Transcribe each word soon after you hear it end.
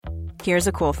Here's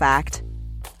a cool fact.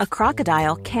 A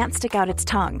crocodile can't stick out its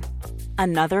tongue.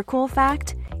 Another cool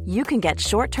fact, you can get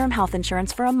short-term health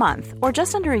insurance for a month or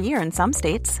just under a year in some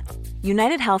states.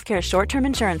 United Healthcare short-term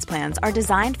insurance plans are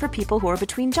designed for people who are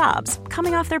between jobs,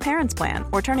 coming off their parents' plan,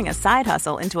 or turning a side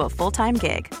hustle into a full-time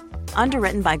gig.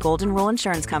 Underwritten by Golden Rule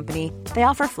Insurance Company, they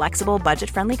offer flexible,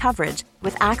 budget-friendly coverage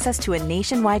with access to a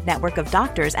nationwide network of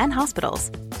doctors and hospitals.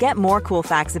 Get more cool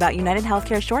facts about United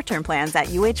Healthcare short-term plans at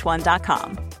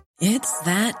uh1.com. It's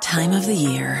that time of the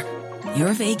year.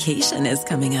 Your vacation is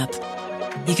coming up.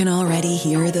 You can already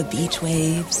hear the beach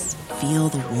waves, feel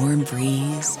the warm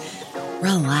breeze,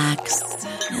 relax,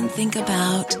 and think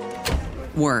about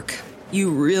work.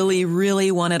 You really,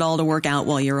 really want it all to work out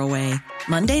while you're away.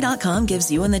 Monday.com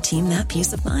gives you and the team that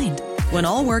peace of mind. When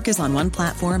all work is on one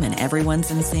platform and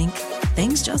everyone's in sync,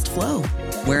 things just flow.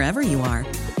 Wherever you are,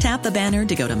 tap the banner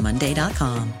to go to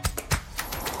Monday.com.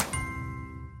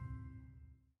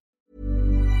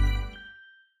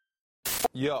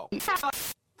 Yo,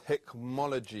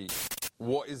 technology.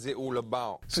 What is it all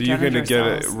about? So you can get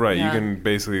it right. Yeah. You can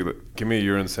basically give me a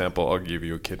urine sample. I'll give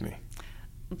you a kidney.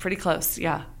 Pretty close,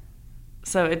 yeah.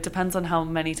 So it depends on how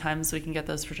many times we can get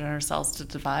those progenitor cells to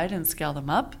divide and scale them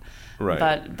up.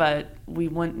 Right. But we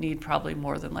wouldn't need probably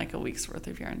more than like a week's worth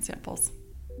of urine samples.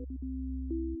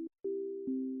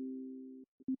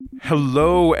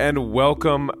 Hello and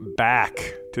welcome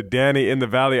back to Danny in the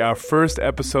Valley, our first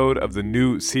episode of the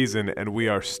new season, and we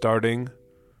are starting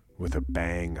with a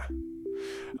bang.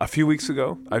 A few weeks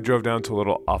ago, I drove down to a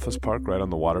little office park right on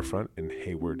the waterfront in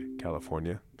Hayward,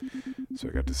 California. So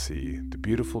I got to see the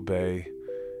beautiful bay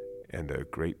and a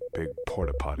great big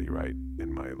porta potty right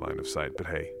in my line of sight. But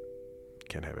hey,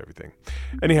 can't have everything.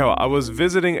 Anyhow, I was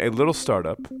visiting a little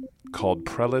startup called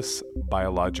Prellis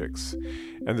Biologics,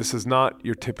 and this is not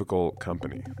your typical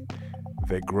company.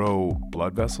 They grow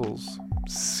blood vessels,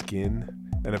 skin,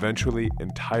 and eventually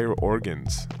entire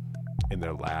organs in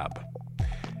their lab.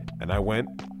 And I went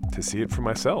to see it for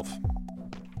myself.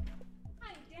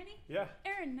 Hi, Danny. Yeah.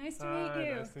 Erin, nice to meet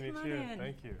you. Nice to meet Come on you. in.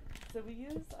 Thank you. So we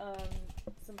use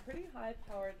some pretty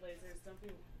high-powered lasers. Don't be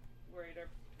worried. Our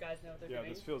guys know what they're doing. Yeah,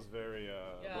 this feels very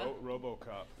Yeah.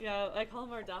 RoboCop. Yeah, I call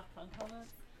them our Daft Punk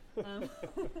helmets.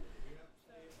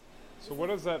 So what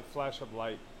does that flash of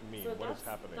light mean? So What is that's-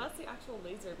 happening? That's the actual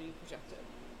laser being projected.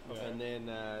 Okay. And then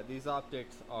these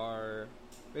optics are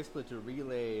basically to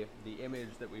relay the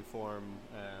image that we form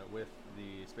with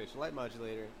the spatial light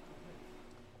modulator.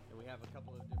 And we have a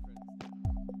couple of different...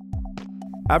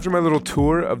 After my little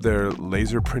tour of their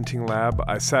laser printing lab,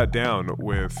 I sat down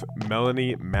with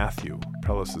Melanie Matthew,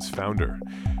 Prellis' founder,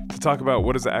 to talk about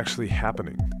what is actually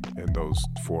happening in those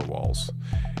four walls.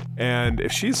 And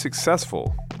if she's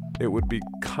successful, it would be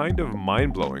kind of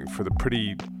mind-blowing for the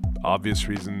pretty obvious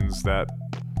reasons that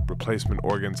replacement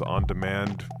organs on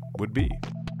demand would be.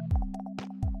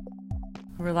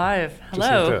 We're live. Just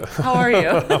Hello. like that. How are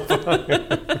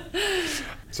you?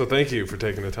 So thank you for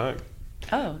taking the time.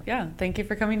 Oh, yeah. Thank you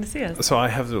for coming to see us. So I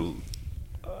have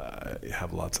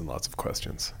lots and lots of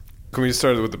questions. Can we just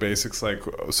start with the basics? Like,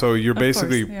 so you're Of course,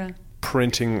 basically yeah.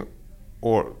 printing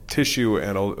or tissue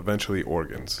and eventually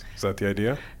organs. Is that the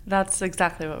idea? That's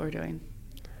exactly what we're doing.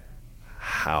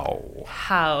 How?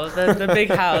 How. The big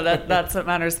how. That's what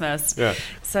matters most. Yeah.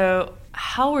 So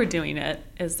how we're doing it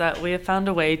is that we have found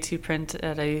a way to print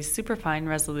at a super fine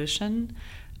resolution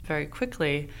very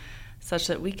quickly, such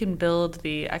that we can build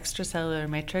the extracellular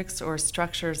matrix or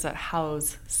structures that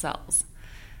house cells.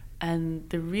 And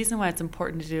the reason why it's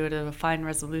important to do it at a fine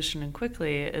resolution and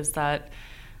quickly is that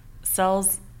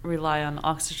cells rely on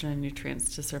oxygen and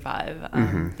nutrients to survive.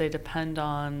 They depend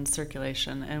on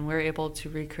circulation, and we're able to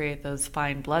recreate those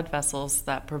fine blood vessels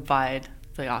that provide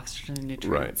the oxygen and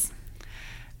nutrients. Right.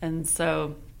 And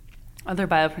so other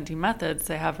bioprinting methods,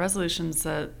 they have resolutions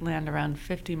that land around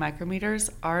 50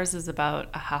 micrometers. Ours is about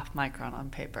a half micron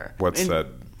on paper. What's that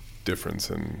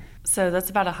difference in? So that's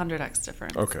about 100x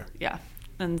difference. Okay. Yeah.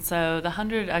 And so the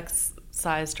 100x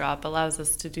size drop allows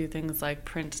us to do things like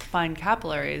print fine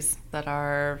capillaries that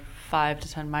are 5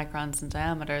 to 10 microns in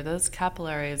diameter. Those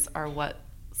capillaries are what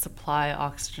supply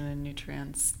oxygen and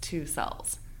nutrients to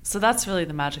cells. So that's really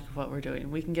the magic of what we're doing.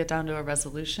 We can get down to a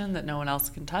resolution that no one else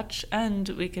can touch, and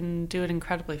we can do it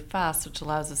incredibly fast, which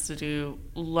allows us to do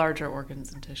larger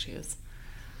organs and tissues.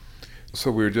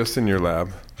 So we were just in your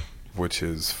lab, which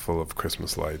is full of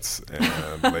Christmas lights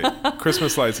and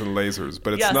Christmas lights and lasers,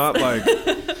 but it's Yes. not like...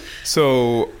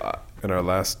 So in our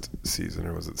last season,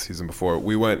 or was it season before,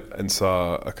 we went and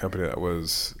saw a company that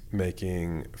was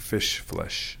making fish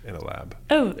flesh in a lab.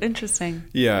 Oh, interesting.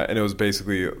 Yeah, and it was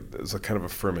basically, it was a kind of a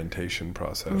fermentation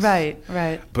process. Right.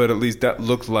 But at least that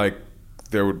looked like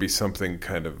there would be something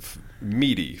kind of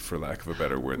meaty, for lack of a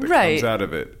better word, that Right. comes out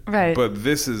of it. Right. But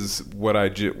this is what I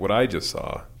just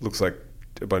saw. Looks like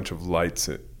a bunch of lights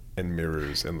and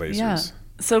mirrors and lasers. Yeah.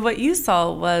 So what you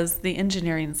saw was the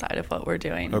engineering side of what we're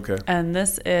doing. Okay. And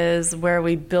this is where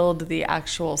we build the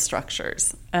actual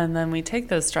structures. And then we take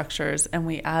those structures and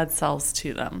we add cells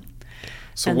to them.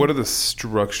 So And what are the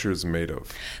structures made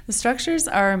of? the structures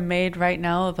are made right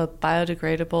now of a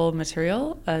biodegradable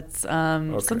material. It's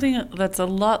something that's a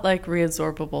lot like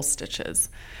reabsorbable stitches.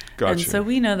 Gotcha. And so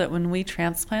we know that when we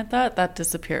transplant that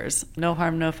disappears. No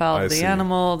harm, no foul I to the see.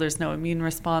 animal. There's no immune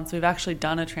response. We've actually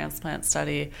done a transplant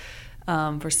study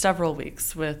for several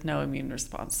weeks with no immune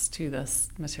response to this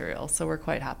material. So we're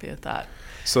quite happy with that.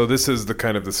 So this is the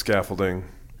kind of the scaffolding,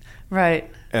 Right.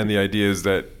 and the idea is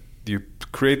that you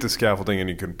create the scaffolding and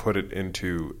you can put it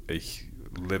into a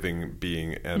living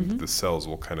being, and the cells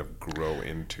will kind of grow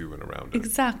into and around it.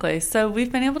 Exactly. So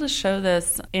we've been able to show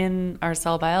this in our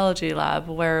cell biology lab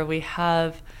where we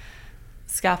have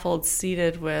scaffolds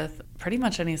seeded with pretty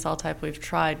much any cell type we've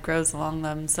tried grows along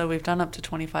them. So we've done up to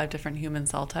 25 different human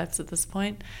cell types at this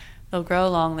point. They'll grow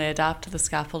along, they adapt to the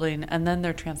scaffolding, and then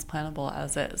they're transplantable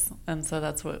as is. And so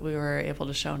that's what we were able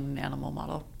to show in an animal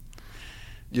model.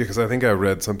 Yeah, because I think I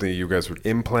read something you guys were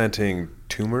implanting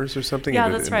tumors or something. Yeah,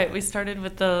 that's right. We started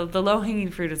with the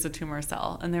low-hanging fruit as a tumor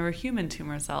cell, and they were human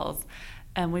tumor cells.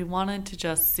 And we wanted to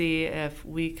just see if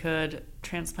we could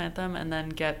transplant them and then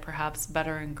get perhaps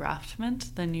better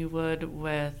engraftment than you would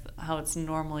with how it's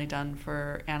normally done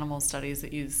for animal studies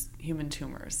that use human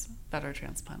tumors that are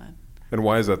transplanted. And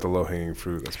why is that the low-hanging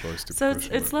fruit? That's probably a stupid So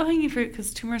question, it's but- low-hanging fruit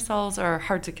because tumor cells are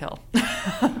hard to kill.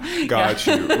 Got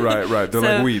you. Right. They're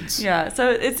like weeds. Yeah, so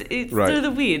it's Right. they're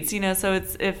the weeds, So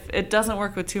it's if it doesn't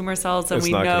work with tumor cells, then It's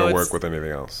we not know going to it's work with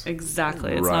anything else.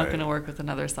 exactly. It's Right. not going to work with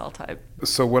another cell type.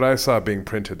 So what I saw being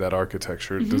printed, that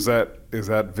architecture, Mm-hmm. is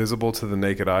that visible to the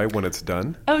naked eye when it's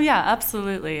done? Oh yeah,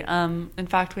 absolutely. In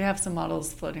fact, we have some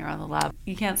models floating around the lab.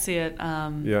 You can't see it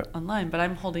online, but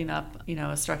I'm holding up,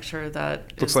 a structure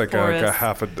that Looks is like porous.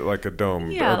 a dome,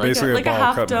 Yeah, or basically like a ball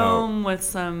half cut in half. dome with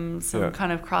some Yeah.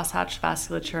 kind of crosshatch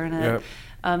vasculature in it.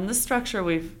 Yep. This structure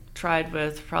we've tried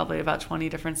with probably about 20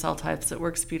 different cell types. It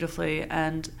works beautifully,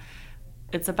 and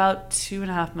it's about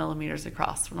 2.5 millimeters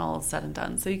across when all is said and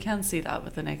done. So you can see that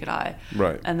with the naked eye.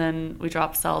 Right. And then we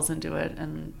drop cells into it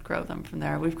and grow them from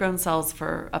there. We've grown cells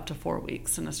for up to 4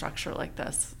 weeks in a structure like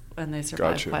this, and they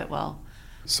survive Gotcha. quite well.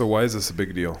 So why is this a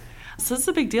big deal? So this is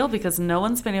a big deal because no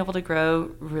one's been able to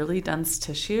grow really dense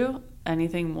tissue,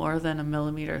 anything more than 1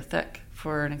 millimeter thick,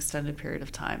 for an extended period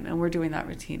of time. And we're doing that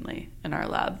routinely in our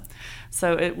lab.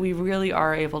 So we really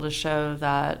are able to show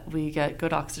that we get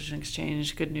good oxygen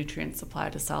exchange, good nutrient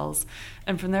supply to cells.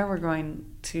 And from there, we're going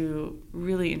to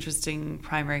really interesting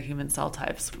primary human cell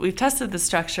types. We've tested the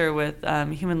structure with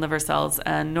human liver cells.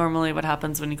 And normally what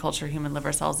happens when you culture human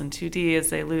liver cells in 2D is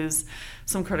they lose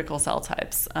some critical cell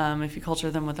types. If you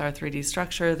culture them with our 3D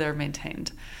structure, they're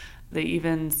maintained. They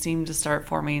even seem to start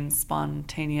forming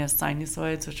spontaneous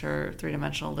sinusoids, which are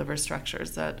three-dimensional liver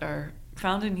structures that are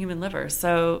found in human liver.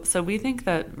 So we think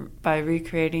that by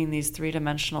recreating these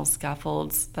three-dimensional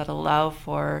scaffolds that allow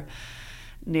for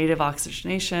native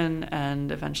oxygenation and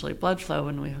eventually blood flow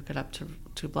when we hook it up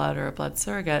to blood or a blood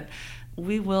surrogate,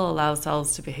 we will allow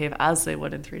cells to behave as they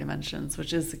would in 3 dimensions,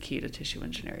 which is the key to tissue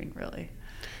engineering, really.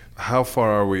 How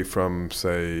far are we from,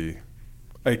 say,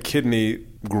 a kidney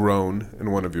grown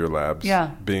in one of your labs?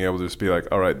 Yeah. Being able to just be like,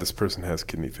 all right, this person has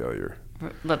kidney failure.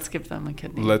 Let's give them a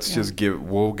kidney. Let's Yeah. just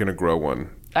we're going to grow one.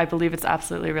 I believe it's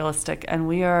absolutely realistic. And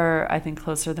we are, I think,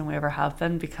 closer than we ever have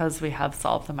been because we have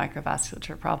solved the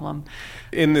microvasculature problem.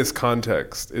 In this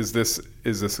context, is this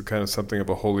a kind of something of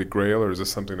a holy grail, or is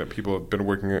this something that people have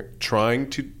been trying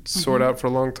to sort out for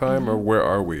a long time, or where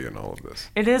are we in all of this?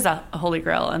 It is a holy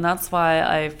grail, and that's why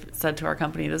I've said to our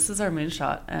company, this is our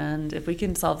moonshot, and if we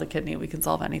can solve the kidney, we can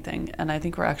solve anything. And I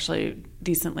think we're actually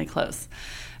decently close.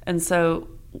 And so,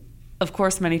 of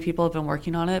course, many people have been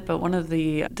working on it, but one of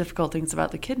the difficult things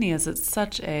about the kidney is it's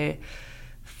such a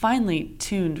finely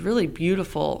tuned, really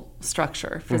beautiful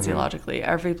structure physiologically.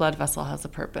 Every blood vessel has a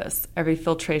purpose. Every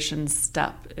filtration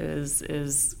step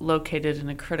is located in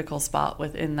a critical spot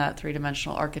within that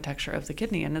three-dimensional architecture of the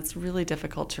kidney, and it's really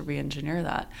difficult to re-engineer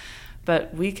that.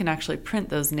 But we can actually print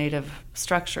those native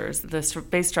structures. The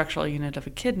base structural unit of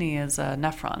a kidney is a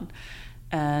nephron.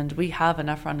 And we have a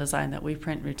nephron design that we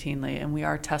print routinely, and we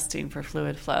are testing for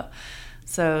fluid flow.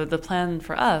 So the plan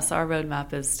for us, our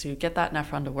roadmap, is to get that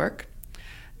nephron to work,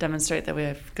 demonstrate that we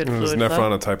have good fluid Is flow.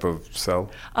 nephron a type of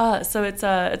cell? So it's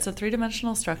a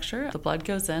three-dimensional structure. The blood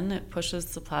goes in, it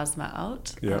pushes the plasma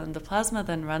out, Yeah. and the plasma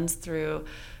then runs through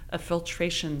a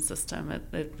filtration system.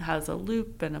 It has a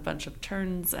loop and a bunch of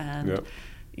turns, and Yep.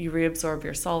 you reabsorb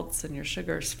your salts and your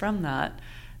sugars from that.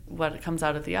 What comes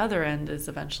out at the other end is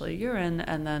eventually urine,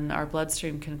 and then our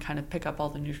bloodstream can kind of pick up all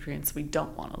the nutrients we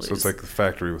don't want to lose. So it's like the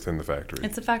factory within the factory.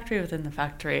 It's a factory within the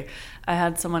factory. I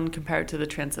had someone compare it to the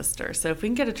transistor. So if we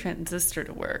can get a transistor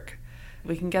to work,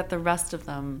 we can get the rest of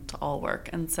them to all work.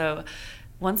 And so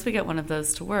once we get one of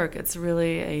those to work, it's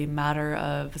really a matter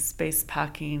of space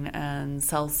packing and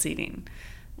cell seeding.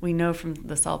 We know from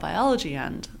the cell biology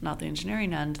end, not the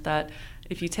engineering end, that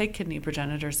if you take kidney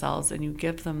progenitor cells and you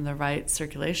give them the right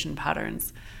circulation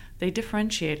patterns, they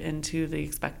differentiate into the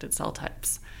expected cell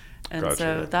types. And Gotcha.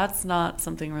 so that's not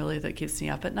something really that keeps me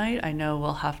up at night. I know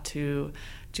we'll have to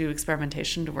do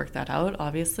experimentation to work that out,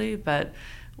 obviously, but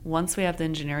once we have the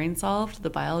engineering solved, the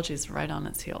biology is right on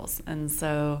its heels. And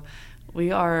so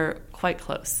we are quite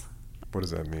close. What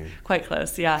does that mean? Quite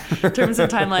close, yeah, in terms of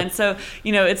timeline. So,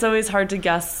 it's always hard to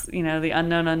guess, the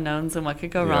unknown unknowns and what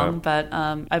could go wrong. But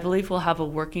I believe we'll have a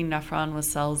working nephron with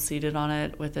cells seeded on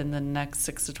it within the next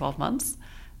 6 to 12 months.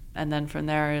 And then from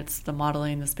there, it's the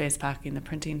modeling, the space packing, the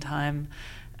printing time.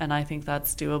 And I think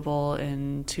that's doable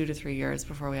in 2 to 3 years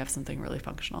before we have something really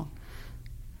functional.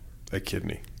 A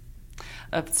kidney.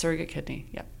 A surrogate kidney,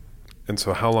 yep. And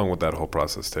so how long would that whole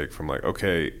process take from like,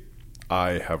 okay,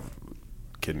 I have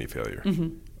kidney failure.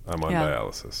 Mm-hmm. I'm on Yeah.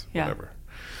 dialysis, Yeah. whatever.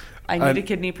 I need a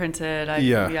kidney printed.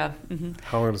 Yeah. Mm-hmm.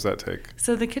 How long does that take?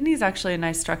 So the kidney is actually a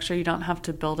nice structure. You don't have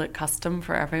to build it custom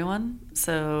for everyone.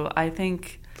 So I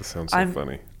think... This sounds so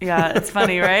funny. Yeah, it's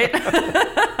funny, right? I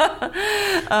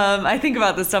think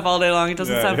about this stuff all day long. It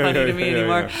doesn't sound funny to me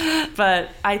anymore. Yeah. But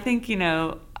I think,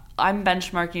 I'm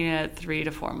benchmarking it at 3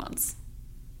 to 4 months.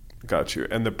 Got you.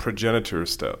 And the progenitor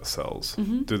cells,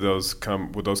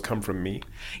 Mm-hmm. would those come from me?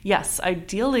 Yes,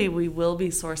 ideally we will be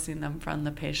sourcing them from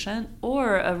the patient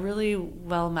or a really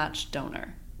well-matched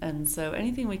donor. And so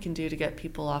anything we can do to get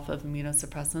people off of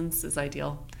immunosuppressants is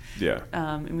ideal. Yeah.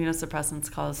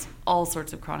 Immunosuppressants cause all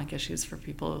sorts of chronic issues for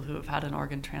people who have had an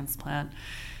organ transplant,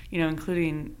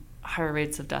 including higher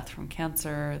rates of death from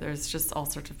cancer. There's just all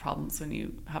sorts of problems when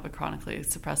you have a chronically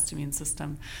suppressed immune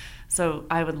system. So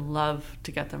I would love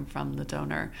to get them from the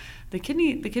donor. The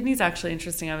kidney is actually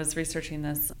interesting. I was researching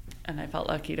this and I felt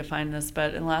lucky to find this,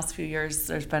 but in the last few years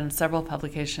there's been several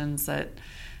publications that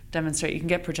demonstrate you can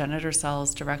get progenitor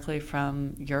cells directly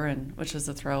from urine, which is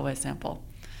a throwaway sample.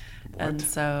 What? And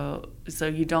so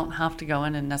you don't have to go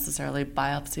in and necessarily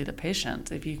biopsy the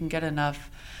patient. If you can get enough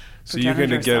So you're going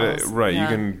to get cells, it, right, yeah.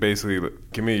 You can basically,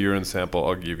 give me a urine sample,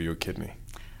 I'll give you a kidney.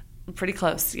 Pretty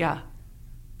close, yeah.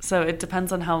 So it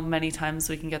depends on how many times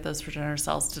we can get those progenitor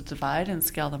cells to divide and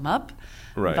scale them up.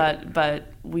 Right.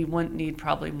 But we wouldn't need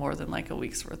probably more than like a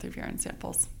week's worth of urine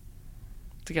samples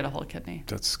to get a whole kidney.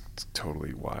 That's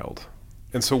totally wild.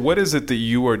 And so what is it that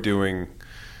you are doing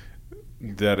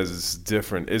that is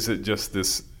different? Is it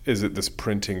this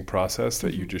printing process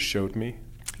that you just showed me?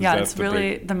 Yeah, it's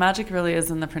really, the magic really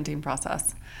is in the printing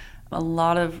process. A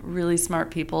lot of really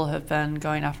smart people have been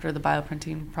going after the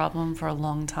bioprinting problem for a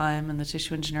long time and the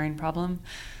tissue engineering problem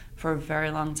for a very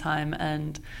long time.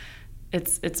 And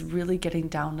it's really getting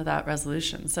down to that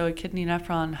resolution. So a kidney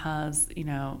nephron has,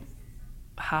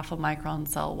 half a micron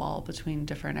cell wall between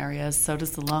different areas. So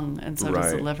does the lung and so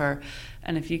does the Right. liver.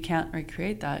 And if you can't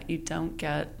recreate that, you don't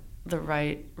get the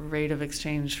right rate of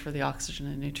exchange for the oxygen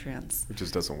and nutrients. It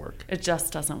just doesn't work. It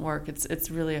just doesn't work. It's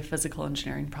really a physical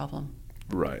engineering problem.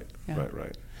 Right, Yeah.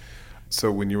 right.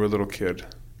 So when you were a little kid,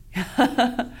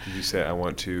 did you say, I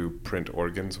want to print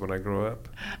organs when I grow up?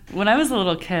 When I was a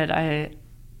little kid, I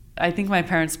think my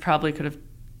parents probably could have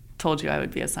told you I would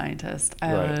be a scientist.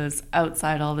 I Right. was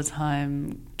outside all the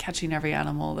time, catching every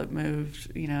animal that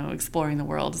moved, exploring the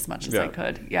world as much as I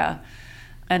could. Yeah.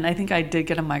 And I think I did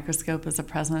get a microscope as a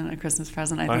present, a Christmas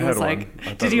present. I think I it had was one. like, I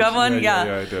thought did it you was- have one? Yeah,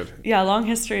 I did. Yeah, long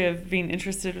history of being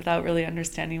interested without really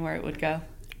understanding where it would go.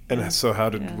 And so how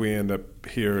did Yeah. we end up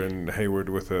here in Hayward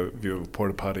with a view of a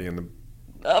porta potty and the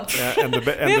And the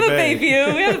we have a bay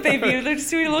view. We have a bay view. They're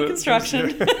just doing a little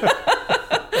construction.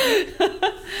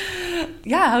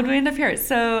 Yeah, how did we end up here?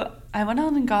 So I went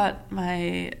on and got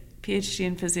my PhD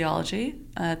in physiology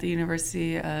at the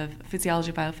University of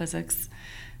Physiology Biophysics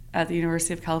at the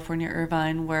University of California,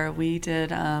 Irvine, where we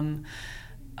did a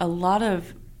lot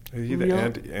of Are you the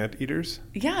anteaters?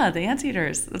 Yeah, the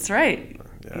anteaters. That's right.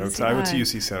 Yeah, I went to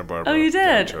UC Santa Barbara. Oh, you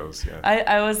did? Chose, yeah.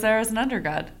 I was there as an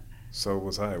undergrad. So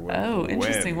was I. When, Oh,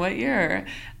 interesting. When? What year?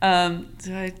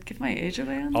 Do I give my age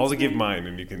away on I'll this give one? mine,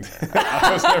 and you can.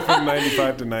 I was there from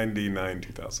 95 to 99,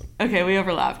 2000. Okay, we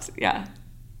overlapped. Yeah.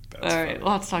 All right,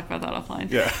 we'll have to talk about that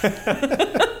offline. Yeah.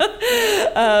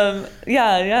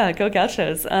 Yeah, go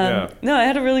Gauchos. No, I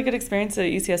had a really good experience at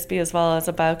UCSB as well as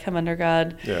a biochem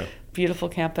undergrad. Yeah. Beautiful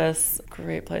campus,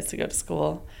 great place to go to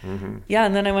school. Mm-hmm. Yeah,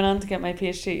 and then I went on to get my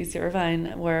PhD at UC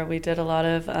Irvine, where we did a lot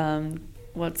of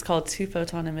what's called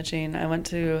 2-photon imaging. I went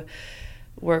to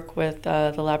work with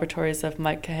the laboratories of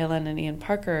Mike Cahalan and Ian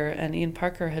Parker, and Ian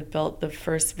Parker had built the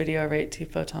first video rate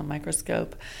 2-photon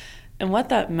microscope. And what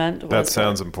that meant was... That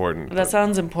sounds important. That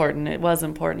sounds important. It was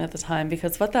important at the time,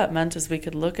 because what that meant is we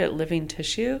could look at living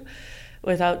tissue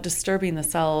without disturbing the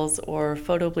cells or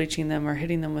photo bleaching them or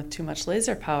hitting them with too much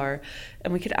laser power.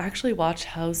 And we could actually watch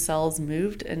how cells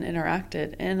moved and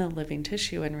interacted in a living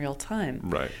tissue in real time.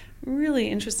 Right. Really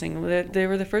interesting. They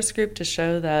were the first group to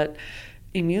show that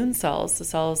immune cells, the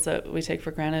cells that we take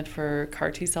for granted for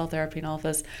CAR T cell therapy and all of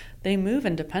this, they move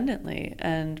independently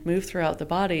and move throughout the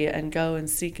body and go and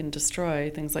seek and destroy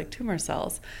things like tumor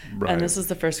cells. Right. And this is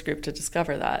the first group to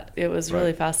discover that. It was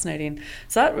really fascinating.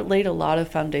 So that laid a lot of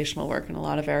foundational work in a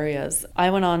lot of areas. I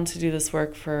went on to do this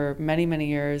work for many, many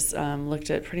years, looked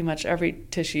at pretty much every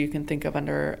tissue you can think of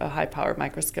under a high-powered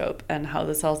microscope and how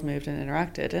the cells moved and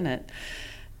interacted in it.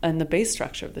 And the base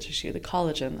structure of the tissue, the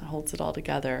collagen that holds it all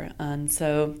together. And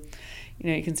so,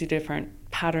 you can see different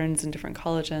patterns in different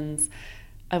collagens.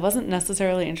 I wasn't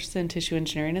necessarily interested in tissue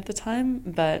engineering at the time,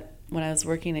 but when I was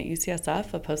working at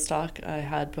UCSF, a postdoc I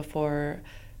had before,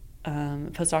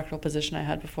 postdoctoral position I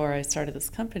had before I started this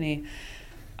company,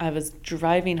 I was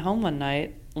driving home one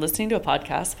night, listening to a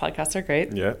podcast. Podcasts are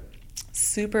great. Yeah.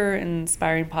 Super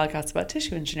inspiring podcast about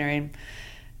tissue engineering.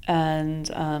 And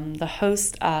the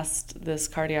host asked this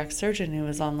cardiac surgeon who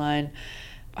was online,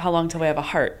 how long till we have a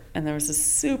heart? And there was this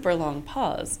super long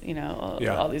pause,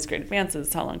 all these great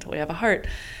advances, how long till we have a heart?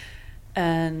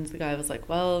 And the guy was like,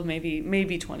 well,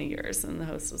 maybe 20 years. And the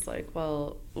host was like,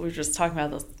 well, we're just talking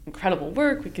about this incredible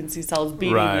work. We can see cells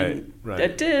beating in a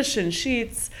dish and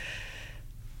sheets.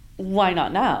 Why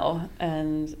not now?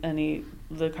 And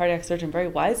the cardiac surgeon very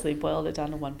wisely boiled it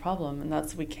down to one problem, and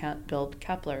that's we can't build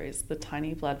capillaries, the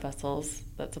tiny blood vessels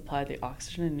that supply the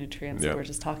oxygen and nutrients that we're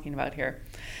just talking about here.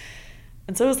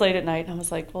 And so it was late at night, and I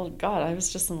was like, well, God, I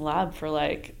was just in the lab for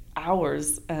like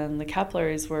hours, and the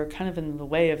capillaries were kind of in the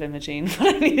way of imaging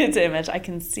what I needed to image. I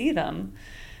can see them.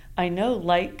 I know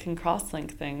light can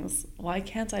cross-link things. Why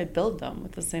can't I build them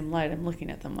with the same light I'm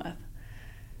looking at them with?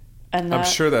 And I'm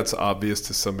sure that's obvious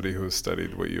to somebody who has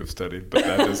studied what you have studied, but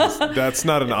that's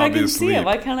not an obvious leap. It,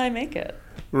 why can't I make it?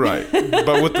 Right.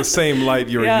 But with the same light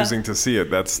you're using to see it,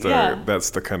 that's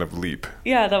the kind of leap.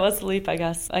 Yeah, that was the leap, I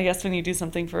guess. I guess when you do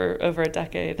something for over a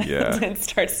decade, it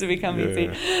starts to become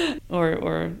easy. Or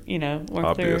more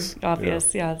obvious. Clear.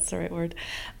 Obvious, yeah, that's the right word.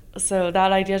 So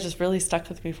that idea just really stuck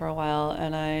with me for a while,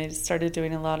 and I started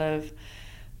doing a lot of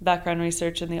background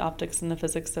research in the optics and the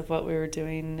physics of what we were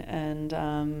doing,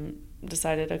 and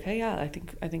decided, okay, I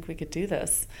think we could do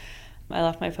this. I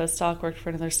left my postdoc, worked for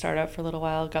another startup for a little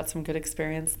while, got some good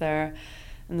experience there,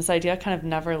 and this idea kind of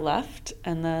never left.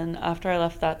 And then after I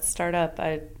left that startup,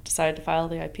 I decided to file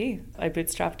the IP. I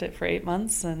bootstrapped it for 8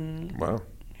 months, and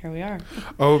here we are.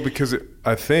 Oh, because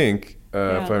I think,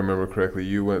 if I remember correctly,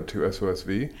 you went to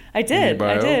SOSV? I did.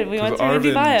 We went to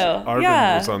IndieBio.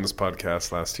 Arvind was on this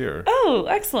podcast last year. Oh,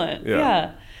 excellent.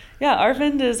 Yeah,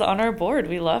 Arvind is on our board.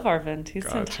 We love Arvind. He's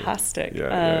fantastic.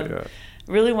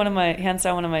 Really hands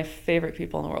down, one of my favorite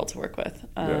people in the world to work with.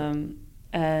 And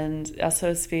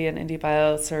SOSV and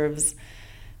IndieBio serves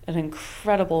an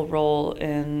incredible role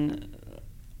in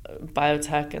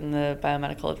biotech and the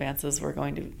biomedical advances we're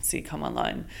going to see come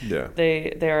online. Yeah.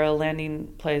 They are a landing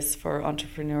place for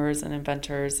entrepreneurs and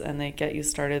inventors, and they get you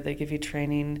started. They give you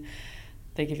training.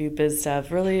 They give you biz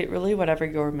dev. Really whatever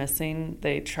you're missing,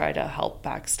 they try to help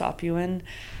backstop you in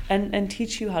and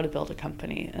teach you how to build a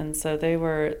company. And so they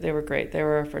were great. They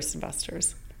were our first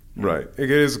investors. Right.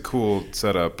 It is a cool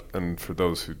setup, and for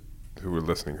those who are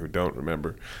listening who don't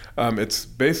remember, it's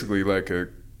basically like a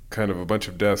kind of a bunch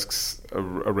of desks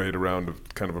arrayed around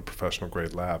kind of a professional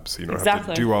grade lab. So you don't have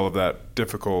to do all of that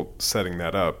difficult setting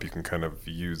that up. You can kind of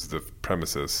use the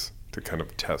premises to kind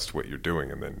of test what you're doing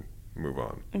and then move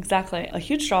on. Exactly. A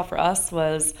huge draw for us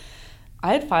was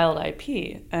I had filed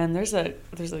IP, and there's a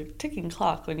ticking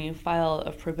clock when you file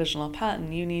a provisional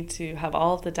patent. You need to have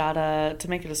all of the data to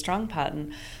make it a strong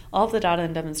patent, all of the data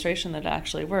and demonstration that it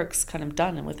actually works kind of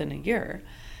done within a year.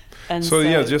 And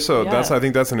I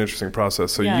think that's an interesting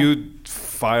process. So you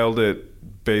filed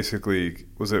it basically,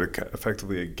 was it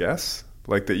effectively a guess?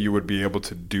 Like that you would be able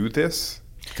to do this?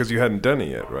 Because you hadn't done it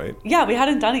yet, right? Yeah, we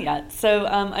hadn't done it yet. So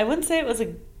I wouldn't say it was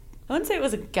I wouldn't say it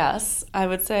was a guess. I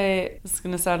would say, this is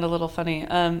going to sound a little funny,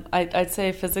 I'd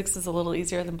say physics is a little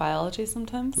easier than biology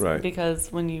sometimes. Right. Because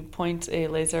when you point a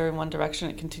laser in one direction,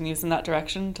 it continues in that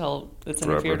direction until it's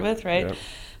Forever. interfered with, right? Yep.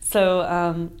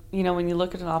 So, when you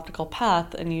look at an optical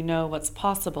path and you know what's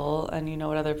possible and you know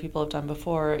what other people have done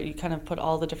before, you kind of put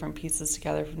all the different pieces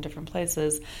together from different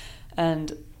places.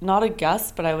 And not a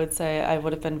guess, but I would say I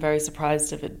would have been very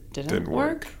surprised if it didn't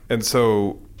work. And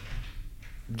so,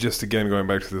 just again, going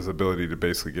back to this ability to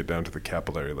basically get down to the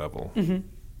capillary level,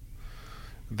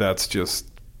 that's just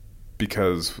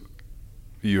because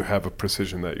you have a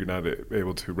precision that you're not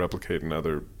able to replicate in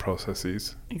other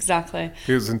processes. Exactly.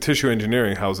 Because in tissue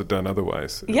engineering, how's it done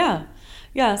otherwise? Yeah.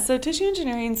 So tissue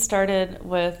engineering started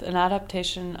with an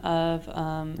adaptation of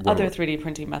other 3D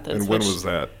printing methods. And when was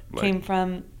that? Came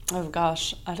from, oh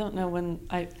gosh, I don't know when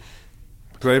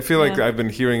Because I feel like I've been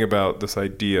hearing about this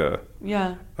idea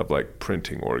Yeah. of like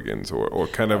printing organs or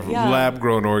kind of Yeah.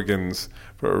 lab-grown organs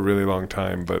for a really long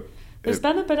time, but There's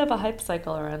been a bit of a hype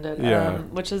cycle around it,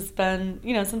 which has been,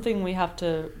 something we have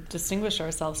to distinguish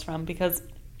ourselves from, because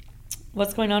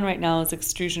what's going on right now is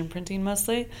extrusion printing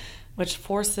mostly, which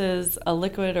forces a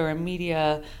liquid or a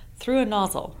media through a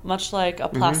nozzle, much like a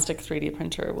plastic 3D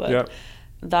printer would. Yep.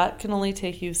 That can only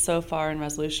take you so far in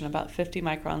resolution. About 50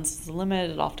 microns is the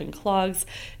limit. It often clogs.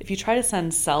 If you try to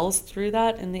send cells through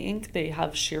that in the ink, they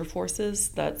have shear forces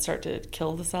that start to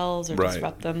kill the cells or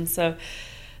disrupt them. So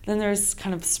then there's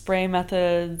kind of spray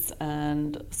methods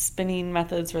and spinning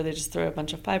methods where they just throw a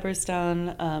bunch of fibers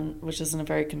down, which is in a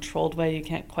very controlled way. You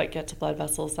can't quite get to blood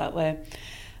vessels that way.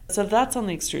 So that's on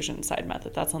the extrusion side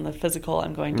method. That's on the physical,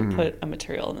 I'm going to put a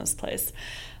material in this place.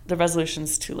 The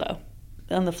resolution's too low.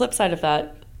 On the flip side of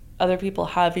that, other people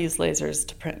have used lasers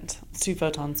to print, 2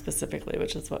 photons specifically,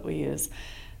 which is what we use.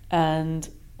 And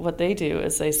what they do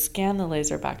is they scan the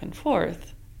laser back and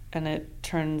forth, and it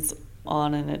turns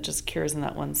on and it just cures in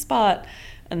that one spot,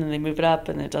 and then they move it up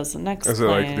and it does the next is it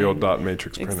like the old dot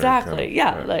matrix printer? Exactly,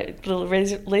 like the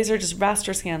laser just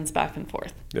raster scans back and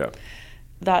forth. Yeah.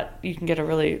 That you can get a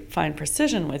really fine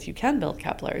precision with. You can build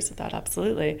capillaries with that,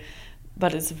 absolutely.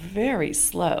 But it's very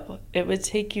slow. It would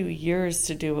take you years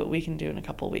to do what we can do in a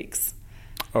couple weeks.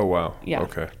 Oh, wow. Yeah.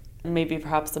 Okay. Maybe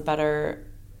perhaps a better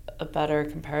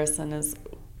comparison is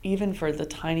even for the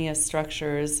tiniest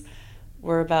structures,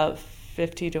 we're about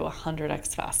 50 to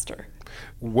 100x faster.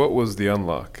 What was the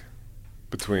unlock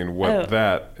between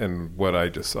that and what I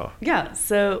just saw? Yeah,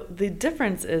 so the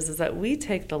difference is that we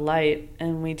take the light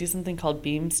and we do something called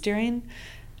beam steering,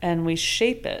 and we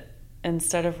shape it.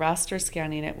 Instead of raster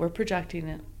scanning it, we're projecting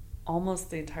it almost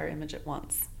the entire image at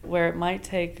once. Where it might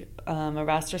take a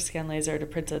raster scan laser to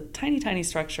print a tiny, tiny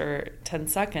structure 10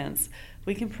 seconds,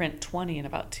 we can print 20 in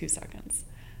about 2 seconds.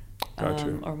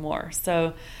 Gotcha. Or more.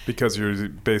 So because you're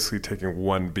basically taking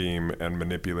one beam and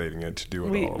manipulating it to do it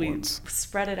all at once. We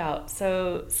spread it out.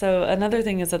 So another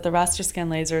thing is that the raster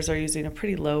scan lasers are using a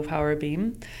pretty low power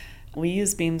beam. We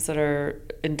use beams that are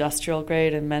industrial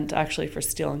grade and meant actually for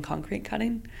steel and concrete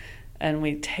cutting. And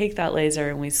we take that laser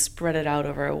and we spread it out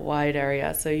over a wide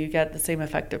area. So you get the same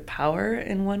effective power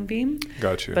in one beam.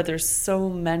 Gotcha. But there's so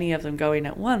many of them going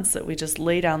at once that we just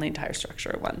lay down the entire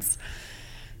structure at once.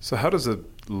 So how does a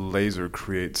laser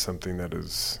create something that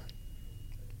is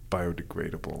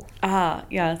biodegradable?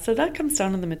 Yeah. So that comes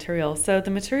down to the material. So the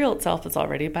material itself is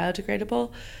already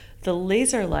biodegradable. The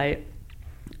laser light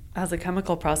has a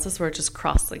chemical process where it just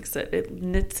cross-links it. It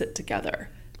knits it together.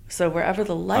 So wherever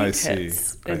the light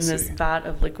hits in this vat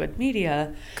of liquid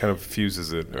media, kind of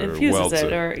fuses it or welds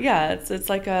it. It's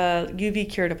like a UV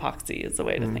cured epoxy is the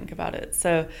way to think about it.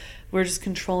 So we're just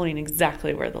controlling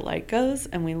exactly where the light goes,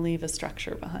 and we leave a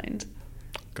structure behind.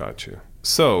 Gotcha.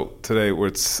 So today,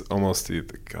 it's almost at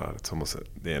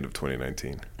the end of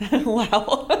 2019.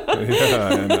 Wow. Yeah,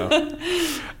 I know.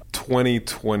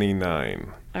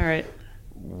 2029. All right.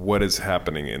 What is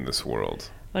happening in this world?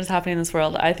 What is happening in this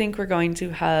world? I think we're going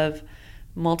to have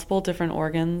multiple different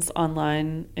organs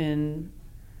online in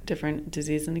different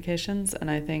disease indications, and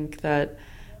I think that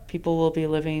people will be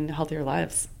living healthier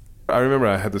lives. I remember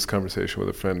I had this conversation with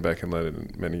a friend back in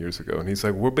London many years ago, and he's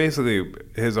like,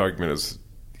 his argument is,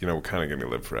 we're kind of going to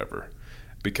live forever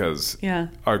because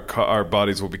our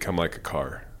bodies will become like a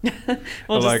car.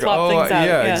 We'll just swap things out.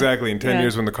 Yeah, exactly. In 10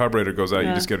 years when the carburetor goes out,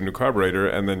 you just get a new carburetor,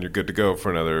 and then you're good to go for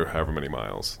another however many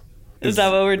miles. Is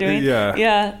that what we're doing? Yeah.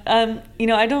 Yeah.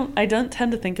 I don't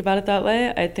tend to think about it that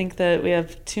way. I think that we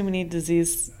have too many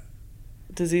diseases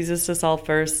to solve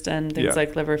first, and things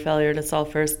like liver failure to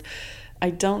solve first. I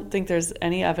don't think there's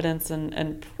any evidence,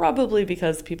 and probably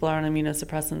because people are on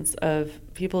immunosuppressants, of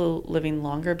people living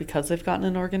longer because they've gotten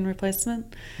an organ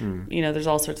replacement. There's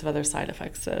all sorts of other side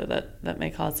effects that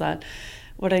may cause that.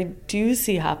 What I do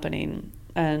see happening,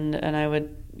 and I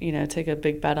would, take a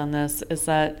big bet on this, is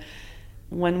that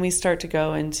when we start to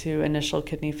go into initial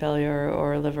kidney failure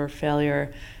or liver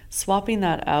failure, swapping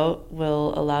that out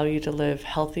will allow you to live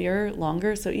healthier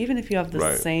longer. So even if you have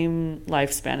the same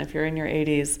lifespan, if you're in your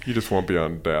 80s... You just won't be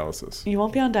on dialysis. You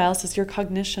won't be on dialysis. Your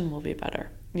cognition will be better.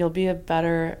 You'll be a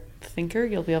better thinker.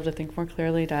 You'll be able to think more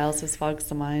clearly. Dialysis fogs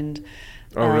the mind.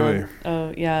 Oh, really?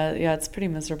 Oh, yeah, it's pretty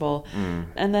miserable.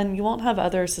 And then you won't have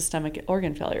other systemic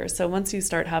organ failures. So once you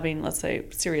start having, let's say,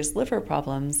 serious liver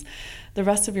problems, the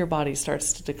rest of your body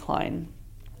starts to decline.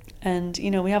 And,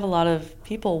 we have a lot of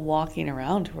people walking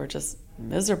around who are just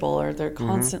miserable, or they're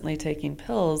constantly taking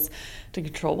pills to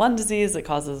control one disease that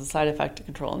causes a side effect to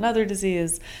control another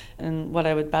disease. And what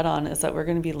I would bet on is that we're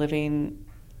going to be living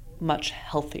much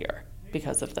healthier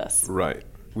because of this. Right.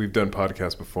 We've done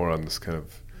podcasts before on this kind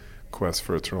of quest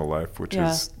for eternal life, which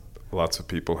is lots of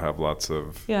people have lots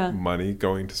of money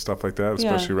going to stuff like that,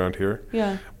 especially around here.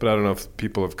 Yeah. But I don't know if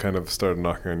people have kind of started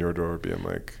knocking on your door being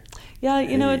like... Yeah,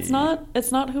 it's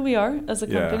not who we are as a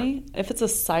company. If it's a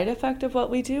side effect of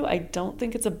what we do, I don't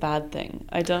think it's a bad thing.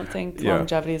 I don't think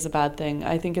longevity is a bad thing.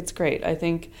 I think it's great. I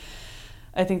think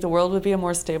the world would be a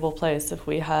more stable place if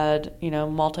we had,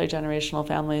 multi-generational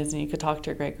families and you could talk to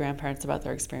your great-grandparents about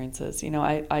their experiences.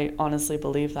 I honestly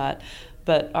believe that.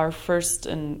 But our first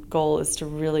goal is to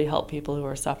really help people who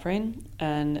are suffering.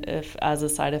 And if, as a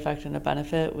side effect and a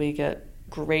benefit, we get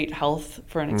great health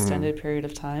for an extended period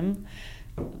of time,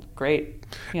 great.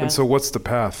 Yeah. And so what's the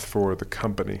path for the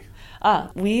company?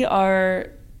 We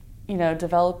are,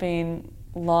 developing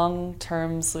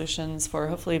long-term solutions for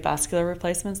hopefully vascular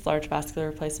replacements, large vascular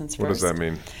replacements first. What does that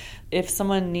mean? If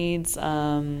someone needs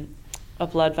a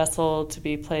blood vessel to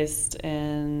be placed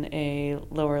in a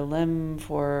lower limb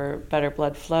for better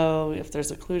blood flow, if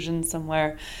there's occlusion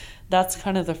somewhere, that's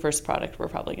kind of the first product we're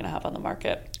probably going to have on the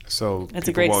market. So it's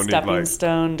a great stepping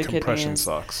stone to compression kidneys.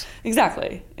 Socks.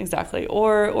 Exactly.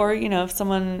 Or if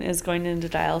someone is going into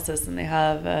dialysis and they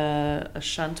have a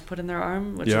shunt put in their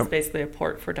arm, which is basically a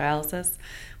port for dialysis,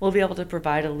 we'll be able to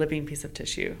provide a living piece of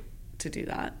tissue to do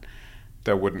that.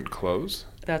 That wouldn't close?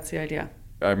 That's the idea.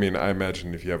 I mean, I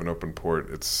imagine if you have an open port,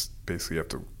 it's basically you have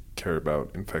to care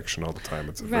about infection all the time.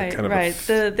 It's kind of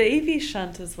the AV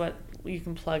shunt is what you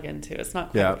can plug into. It's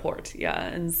not quite a port.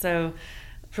 And so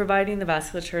providing the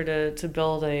vasculature to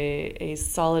build a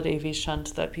solid AV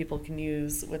shunt that people can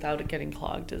use without it getting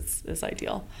clogged is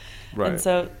ideal. Right. And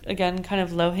so, again, kind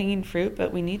of low-hanging fruit,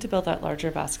 but we need to build that larger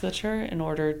vasculature in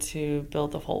order to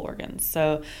build the whole organ.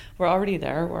 So we're already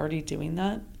there. We're already doing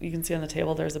that. You can see on the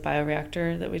table there's a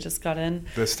bioreactor that we just got in.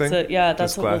 This thing? So,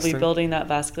 that's what we'll be building that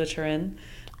vasculature in.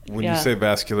 When you say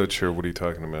vasculature, what are you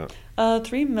talking about?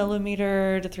 3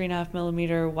 millimeter to 3.5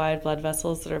 millimeter wide blood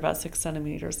vessels that are about 6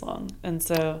 centimeters long. And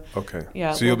so... Okay.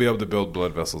 Yeah. So you'll be able to build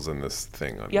blood vessels in this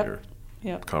thing on your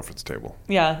conference table.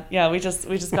 Yeah. We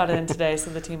just got it in today,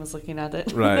 so the team was looking at it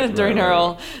during our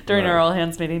all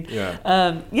hands meeting. Yeah.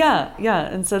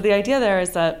 And so the idea there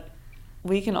is that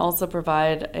we can also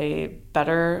provide a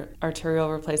better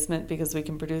arterial replacement because we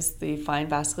can produce the fine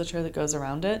vasculature that goes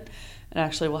around it and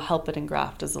actually will help it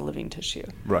engraft as a living tissue.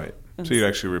 Right. So you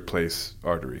actually replace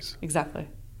arteries. Exactly.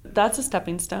 That's a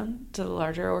stepping stone to the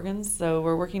larger organs. So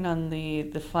we're working on the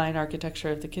fine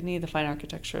architecture of the kidney, the fine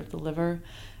architecture of the liver,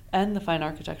 and the fine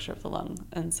architecture of the lung.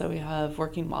 And so we have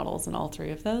working models in all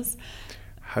three of those.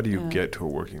 How do you get to a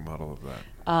working model of that?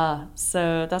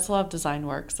 So that's a lot of design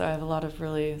work. So I have a lot of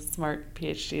really smart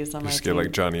PhDs on my team. Just get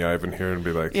like Johnny Ivan here and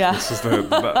be like, this is the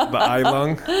eye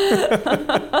lung?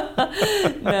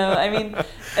 No, I mean,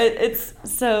 it's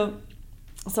so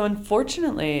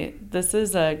unfortunately, this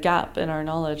is a gap in our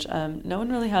knowledge. No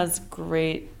one really has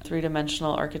great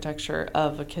three-dimensional architecture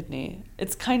of a kidney.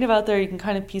 It's kind of out there. You can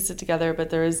kind of piece it together, but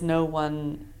there is no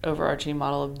one overarching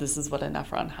model of this is what a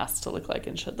nephron has to look like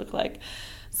and should look like.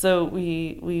 So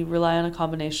we rely on a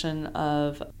combination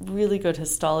of really good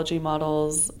histology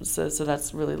models. So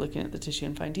that's really looking at the tissue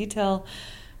in fine detail,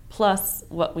 plus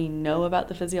what we know about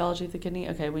the physiology of the kidney.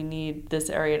 Okay, we need this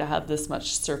area to have this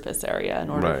much surface area in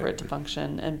order for it to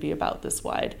function and be about this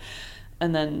wide.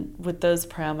 And then with those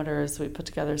parameters, we put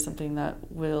together something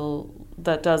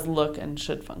that does look and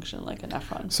should function like a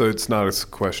nephron. So it's not a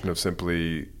question of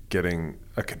simply getting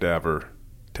a cadaver,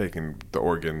 taking the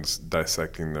organs,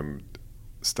 dissecting them,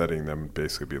 studying them,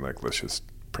 basically being like, let's just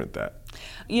print that.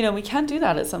 We can do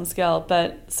that at some scale,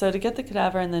 but so to get the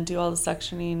cadaver and then do all the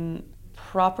sectioning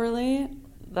properly,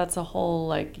 that's a whole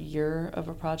like year of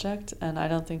a project, and I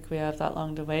don't think we have that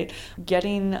long to wait.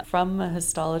 Getting from a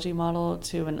histology model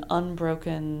to an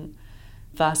unbroken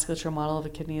vasculature model of a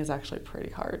kidney is actually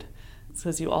pretty hard.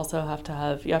 Because you also have to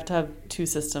have two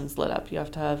systems lit up. You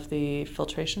have to have the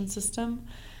filtration system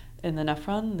in the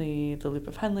nephron, the loop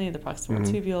of Henle, the proximal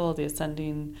tubule, the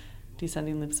ascending,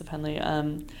 descending loops of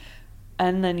Henle,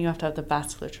 and then you have to have the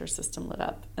vasculature system lit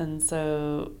up. And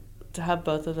so to have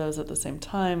both of those at the same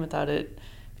time without it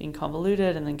being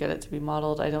convoluted and then get it to be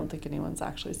modeled, I don't think anyone's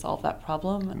actually solved that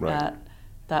problem at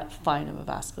that fine of a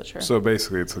vasculature. So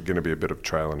basically it's going to be a bit of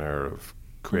trial and error of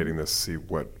creating this, see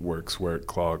what works, where it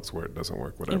clogs, where it doesn't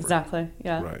work, whatever. Exactly,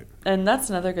 yeah. Right. And that's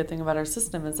another good thing about our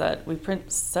system is that we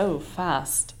print so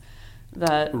fast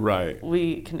that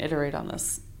we can iterate on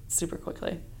this super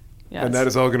quickly. Yeah, and that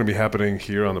is all going to be happening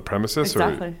here on the premises?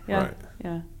 Exactly, or, yeah. Right.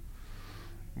 Yeah.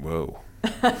 Whoa.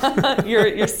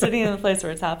 You're sitting in the place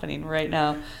where it's happening right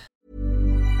now.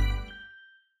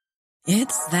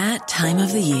 It's that time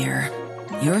of the year.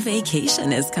 Your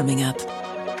vacation is coming up.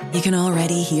 You can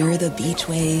already hear the beach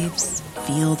waves,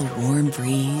 feel the warm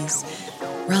breeze,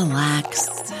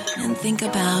 relax, and think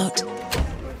about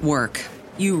work.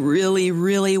 You really,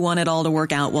 really want it all to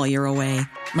work out while you're away.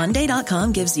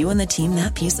 Monday.com gives you and the team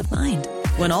that peace of mind.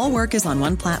 When all work is on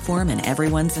one platform and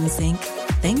everyone's in sync,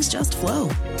 things just flow.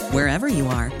 Wherever you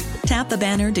are, tap the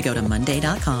banner to go to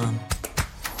Monday.com.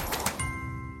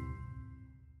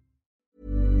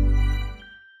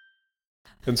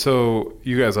 And so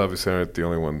you guys obviously aren't the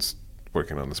only ones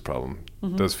working on this problem.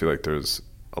 It does feel like there's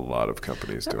a lot of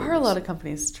companies doing this. There are a lot of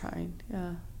companies trying,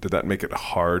 yeah. Did that make it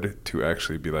hard to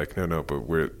actually be like, no,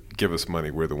 but give us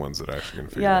money, we're the ones that are actually going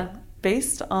to figure it out? Yeah,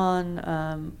 based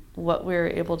on what we're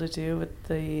able to do with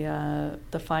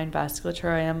the fine vasculature,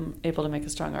 I am able to make a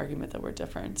strong argument that we're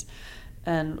different.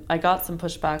 And I got some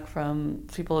pushback from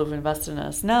people who've invested in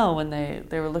us now when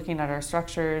they were looking at our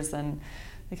structures, and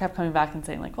they kept coming back and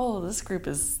saying like, oh, this group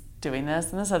is doing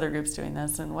this and this other group's doing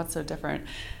this, and what's so different?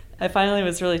 I finally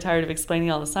was really tired of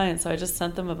explaining all the science, so I just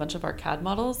sent them a bunch of our CAD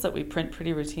models that we print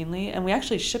pretty routinely, and we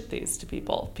actually ship these to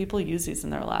people. People use these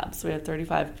in their labs. We have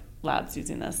 35 labs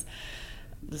using this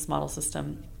model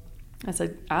system. I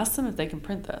said, ask them if they can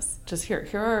print this. Just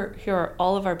here are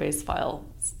all of our base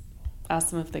files.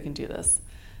 Ask them if they can do this.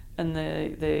 And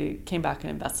they came back and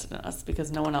invested in us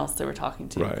because no one else they were talking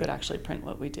to could actually print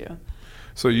what we do.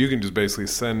 So you can just basically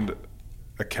send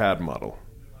a CAD model.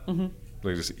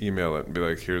 Like just email it and be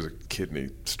like, here's a kidney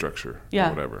structure or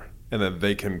whatever. And then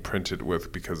they can print it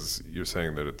with, because you're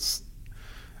saying that it's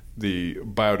the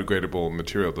biodegradable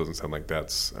material doesn't sound like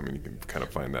that's, I mean, you can kind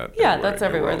of find that. Yeah, that's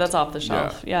everywhere. That's off the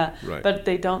shelf. Yeah. Right. But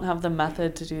they don't have the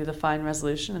method to do the fine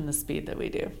resolution and the speed that we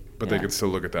do. But they could still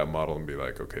look at that model and be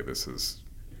like, okay, this is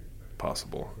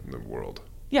possible in the world.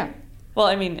 Yeah. Well,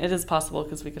 I mean, it is possible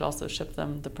because we could also ship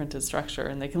them the printed structure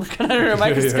and they can look at it under a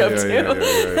microscope too.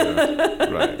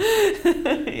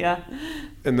 Right. Yeah.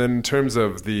 And then in terms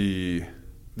of the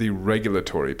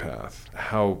regulatory path,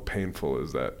 how painful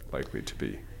is that likely to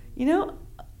be? You know,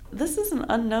 this is an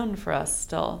unknown for us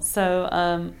still. So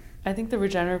I think the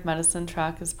regenerative medicine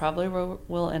track is probably where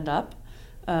we'll end up.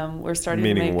 We're starting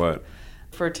to make... Meaning what?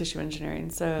 For tissue engineering.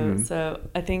 So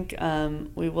I think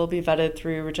we will be vetted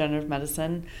through regenerative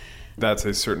medicine. That's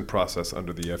a certain process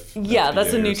under the FDA. Yeah,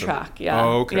 that's a new track. Yeah.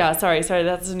 Oh, okay. Yeah, sorry.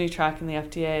 That's a new track in the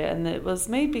FDA. And it was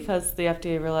made because the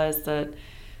FDA realized that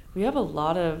we have a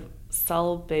lot of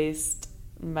cell-based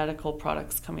medical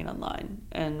products coming online,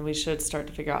 and we should start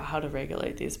to figure out how to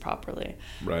regulate these properly.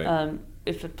 Right.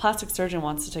 If a plastic surgeon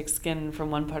wants to take skin from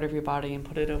one part of your body and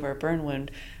put it over a burn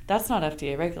wound, that's not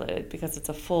FDA regulated because it's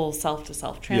a full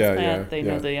self-to-self transplant. They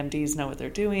know the MDs know what they're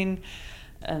doing.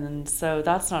 And so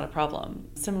that's not a problem.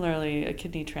 Similarly, a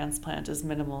kidney transplant is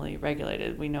minimally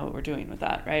regulated. We know what we're doing with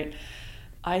that, right?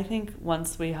 I think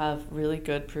once we have really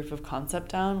good proof of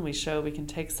concept down, we show we can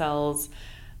take cells,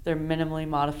 they're minimally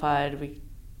modified, we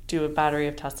do a battery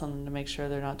of tests on them to make sure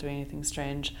they're not doing anything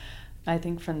strange. I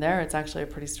think from there, it's actually a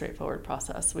pretty straightforward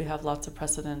process. We have lots of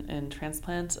precedent in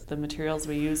transplant. The materials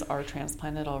we use are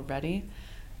transplanted already,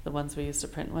 the ones we use to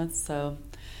print with. So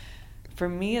for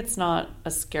me, it's not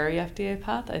a scary FDA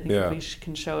path. I think if we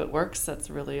can show it works, that's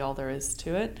really all there is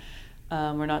to it.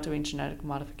 We're not doing genetic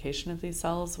modification of these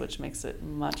cells, which makes it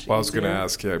much easier. Well, I was going to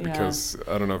ask, because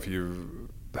I don't know if you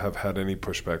have had any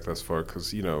pushback thus far,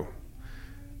 because, you know,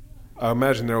 I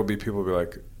imagine there will be people who will be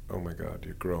like, oh my God,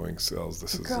 you're growing cells.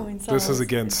 This is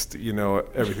against, you know,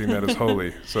 everything that is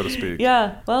holy, so to speak.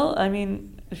 Yeah. Well, I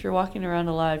mean, if you're walking around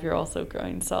alive, you're also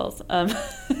growing cells.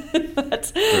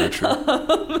 But, Very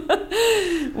true.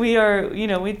 we are,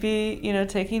 we'd be,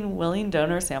 taking willing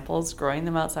donor samples, growing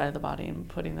them outside of the body and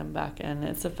putting them back in.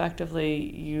 It's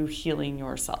effectively you healing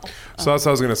yourself. So that's what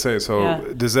I was going to say. So Yeah.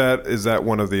 is that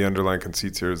one of the underlying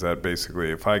conceits here? Is that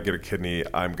basically if I get a kidney,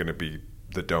 I'm going to be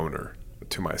the donor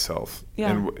to myself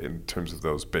Yeah. in terms of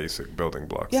those basic building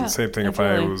blocks? Yeah, The same thing if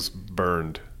I ideally. was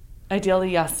burned.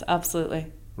 Ideally, yes,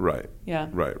 absolutely. Right. Yeah.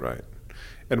 Right.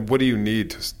 And what do you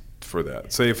need for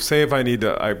that? Say if I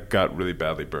I got really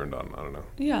badly burned on, I don't know,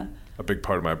 Yeah. a big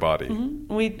part of my body.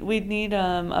 We'd need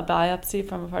a biopsy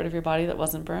from a part of your body that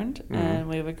wasn't burned, and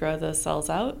we would grow those cells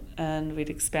out, and we'd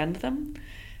expand them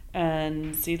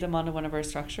and seed them onto one of our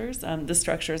structures. This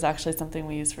structure is actually something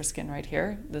we use for skin right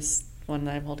here, this one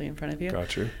that I'm holding in front of you.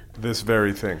 Got you. This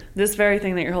very thing. This very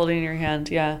thing that you're holding in your hand,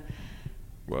 yeah.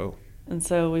 Whoa. And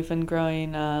so we've been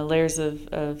growing layers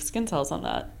of skin cells on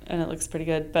that, and it looks pretty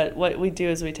good. But what we do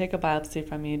is we take a biopsy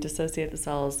from you, dissociate the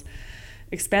cells,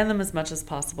 expand them as much as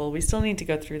possible. We still need to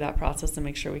go through that process and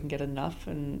make sure we can get enough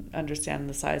and understand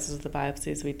the sizes of the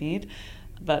biopsies we need.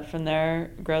 But from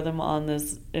there, grow them on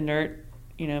this inert,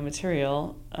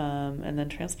 material, and then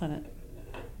transplant it.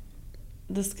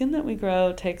 The skin that we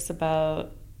grow takes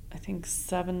about, I think,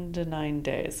 7 to 9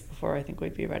 days before I think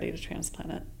we'd be ready to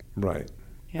transplant it. Right.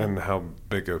 Yeah. And how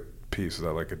big a piece? Is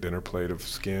that like a dinner plate of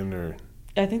skin or?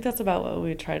 I think that's about what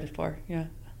we tried it for, yeah.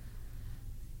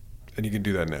 And you can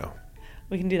do that now.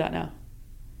 We can do that now.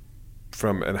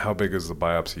 And how big is the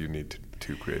biopsy you need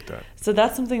to create that? So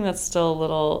that's something that's still a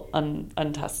little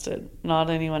untested. Not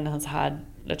anyone has had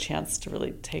a chance to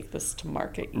really take this to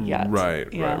market yet.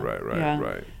 Right.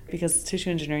 Yeah. Because tissue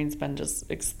engineering's been just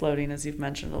exploding, as you've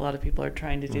mentioned. A lot of people are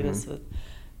trying to do this with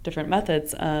different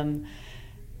methods.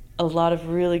 A lot of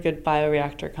really good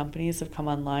bioreactor companies have come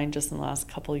online just in the last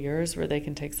couple of years where they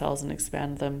can take cells and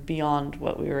expand them beyond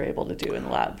what we were able to do in the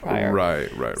lab prior.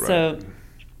 Right.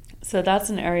 So that's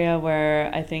an area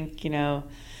where I think,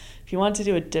 if you want to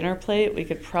do a dinner plate, we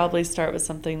could probably start with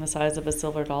something the size of a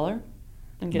silver dollar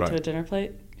and get to a dinner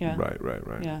plate. Yeah. Right.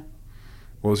 Yeah.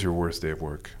 What was your worst day of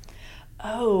work?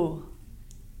 Oh,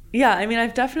 yeah. I mean,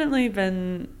 I've definitely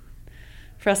been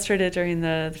frustrated during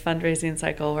the fundraising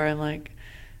cycle where I'm like,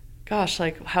 gosh,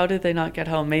 how did they not get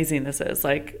how amazing this is?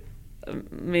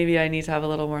 Maybe I need to have a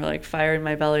little more fire in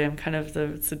my belly. I'm kind of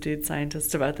the subdued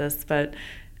scientist about this, but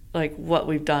what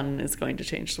we've done is going to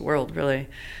change the world, really.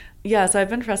 Yeah, so I've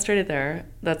been frustrated there.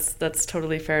 That's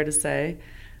totally fair to say.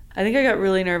 I think I got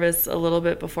really nervous a little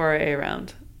bit before our A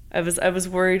round. I was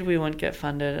worried we wouldn't get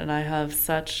funded, and I have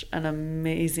such an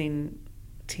amazing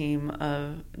team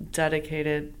of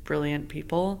dedicated, brilliant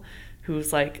people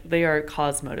who's they are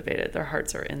cause motivated. Their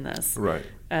hearts are in this. Right.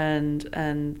 And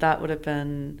that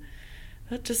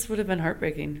just would have been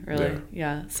heartbreaking, really.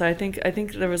 Yeah. So I think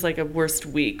there was a worst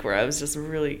week where I was just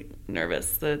really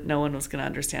nervous that no one was going to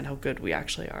understand how good we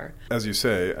actually are. As you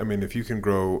say, I mean, if you can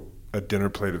grow a dinner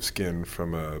plate of skin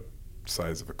from a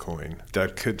size of a coin,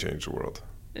 that could change the world.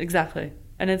 Exactly.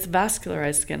 And it's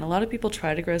vascularized skin. A lot of people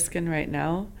try to grow skin right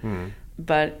now,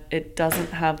 but it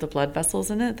doesn't have the blood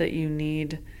vessels in it that you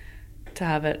need to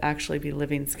have it actually be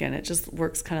living skin. It just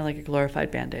works kind of like a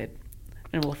glorified Band-Aid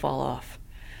and will fall off.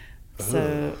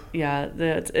 So, yeah,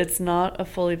 it's not a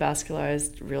fully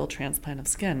vascularized real transplant of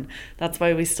skin. That's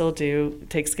why we still do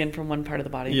take skin from one part of the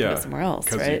body and put it somewhere else,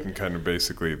 right? Because you can kind of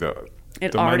basically,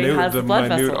 it already has the blood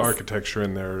minute vessels. Architecture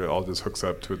in there, it all just hooks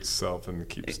up to itself and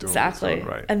keeps doing its own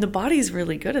right. And the body's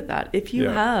really good at that. If you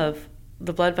have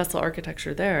the blood vessel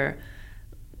architecture there,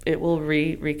 it will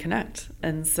reconnect.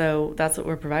 And so that's what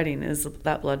we're providing is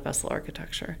that blood vessel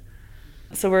architecture.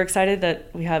 So we're excited that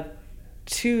we have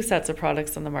 2 sets of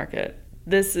products on the market.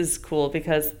 This is cool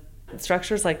because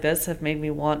structures like this have made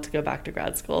me want to go back to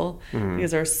grad school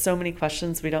because there are so many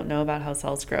questions we don't know about how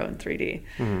cells grow in 3D.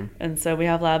 And so we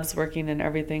have labs working in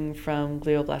everything from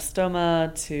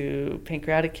glioblastoma to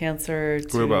pancreatic cancer to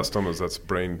glioblastomas, that's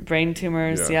brain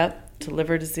tumors, to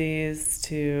liver disease,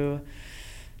 to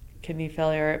kidney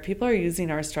failure. People are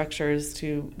using our structures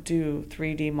to do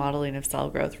 3D modeling of cell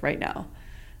growth right now.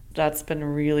 That's been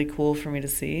really cool for me to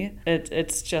see.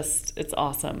 It's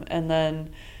awesome. And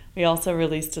then we also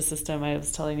released a system, I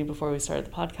was telling you before we started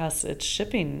the podcast, it's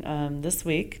shipping this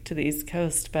week to the East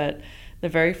Coast, but the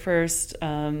very first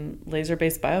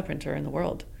laser-based bioprinter in the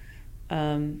world.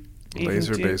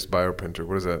 Laser-based bioprinter,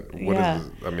 what is that? What is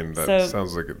it? I mean, that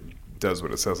sounds like it does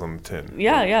what it says on the tin.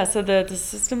 Yeah. So the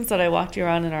systems that I walked you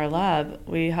around in our lab,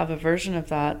 we have a version of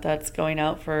that that's going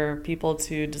out for people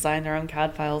to design their own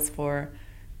CAD files for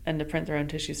and to print their own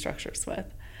tissue structures with.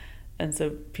 And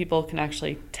so people can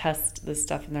actually test this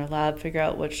stuff in their lab, figure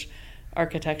out which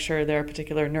architecture their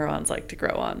particular neurons like to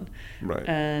grow on. Right.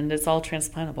 And it's all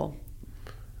transplantable.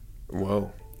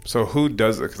 Well, so who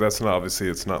does it? Because that's not, obviously,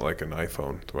 it's not like an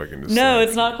iPhone. So I can just No,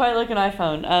 it's not quite like an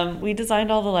iPhone. We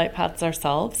designed all the light paths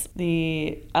ourselves.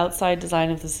 The outside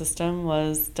design of the system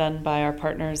was done by our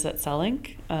partners at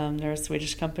Cellink. They're a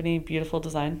Swedish company, beautiful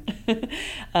design.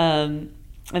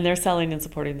 And they're selling and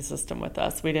supporting the system with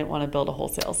us. We didn't want to build a whole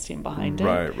sales team behind it.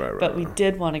 Right. But we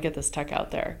did want to get this tech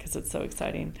out there because it's so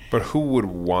exciting. But who would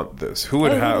want this? Who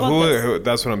would have? Who?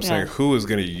 That's what I'm saying. Who is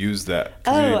going to use that?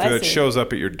 'Cause if it shows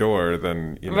up at your door,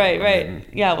 then you know. Right.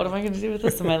 Yeah. What am I going to do with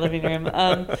this in my living room?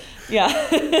 Yeah.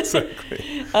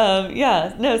 Exactly.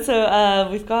 Yeah. No. So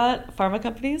we've got pharma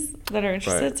companies that are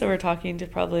interested. Right. So we're talking to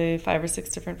probably 5 or 6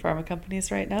 different pharma companies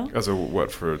right now. As a what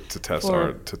to test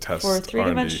for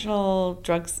 3-dimensional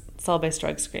cell-based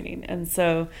drug screening. And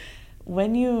so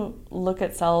when you look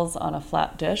at cells on a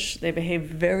flat dish, they behave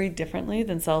very differently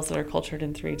than cells that are cultured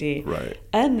in 3D. Right.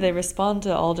 And they respond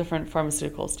to all different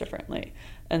pharmaceuticals differently.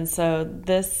 And so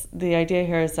the idea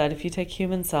here is that if you take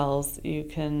human cells, you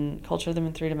can culture them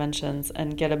in 3 dimensions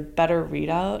and get a better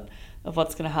readout of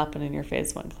what's going to happen in your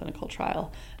phase 1 clinical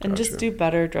trial and just do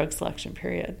better drug selection,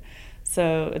 period.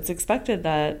 So it's expected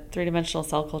that 3-dimensional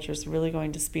cell culture is really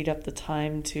going to speed up the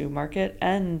time to market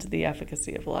and the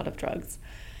efficacy of a lot of drugs.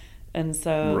 And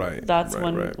so that's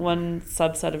one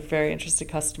subset of very interested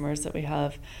customers that we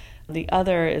have. The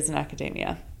other is in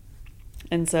academia.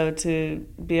 And so to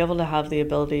be able to have the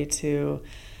ability to,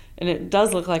 and it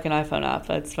does look like an iPhone app.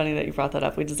 It's funny that you brought that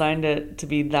up. We designed it to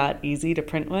be that easy to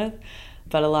print with.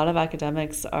 But a lot of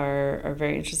academics are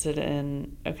very interested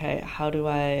in, okay, how do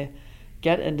I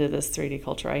get into this 3D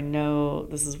culture? I know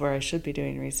this is where I should be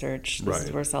doing research. This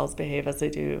is where cells behave as they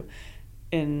do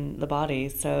in the body.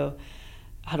 So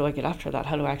how do I get after that?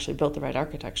 How do I actually build the right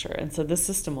architecture? And so this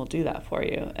system will do that for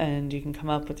you. And you can come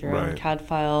up with your own CAD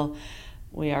file.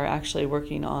 We are actually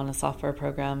working on a software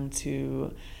program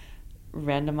to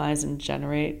randomize and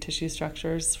generate tissue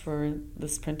structures for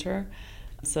this printer.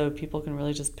 So people can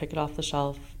really just pick it off the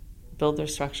shelf, build their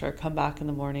structure, come back in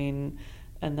the morning,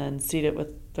 and then seed it with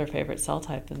their favorite cell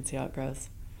type and see how it grows.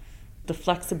 The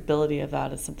flexibility of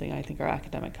that is something I think our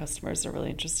academic customers are really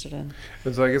interested in.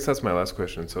 And so I guess that's my last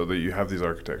question. So that you have these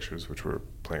architectures, which we're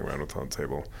playing around with on the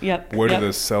table. Yep. Where do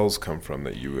the cells come from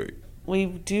that you... We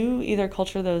do either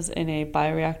culture those in a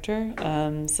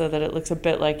bioreactor, so that it looks a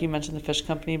bit like you mentioned the fish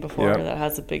company before, that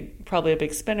has probably a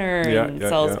big spinner and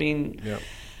cells being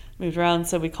moved around.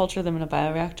 So we culture them in a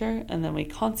bioreactor, and then we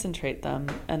concentrate them,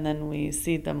 and then we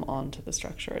seed them onto the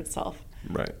structure itself.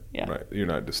 Right. Yeah. Right. You're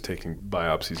not just taking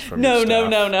biopsies from your staff.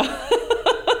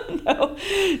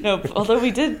 No. Although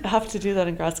we did have to do that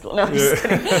in grad school. No, I'm just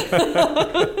kidding.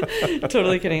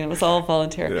 Totally kidding. It was all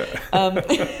volunteer.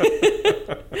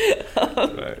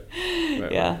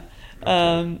 Yeah.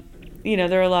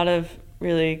 There are a lot of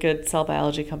really good cell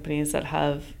biology companies that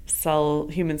have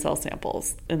human cell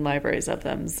samples in libraries of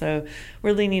them. So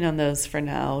we're leaning on those for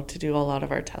now to do a lot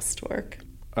of our test work.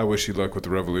 I wish you luck with the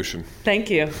revolution. Thank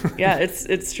you. Yeah,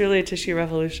 it's truly a tissue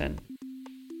revolution.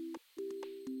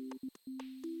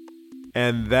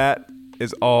 And that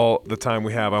is all the time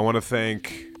we have. I want to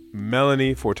thank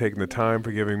Melanie for taking the time,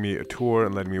 for giving me a tour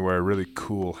and letting me wear a really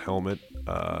cool helmet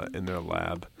in their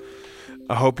lab.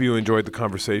 I hope you enjoyed the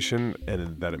conversation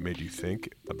and that it made you think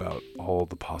about all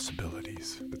the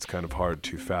possibilities. It's kind of hard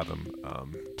to fathom.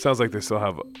 Sounds like they still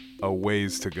have a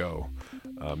ways to go.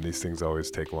 These things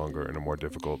always take longer and are more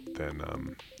difficult than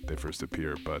they first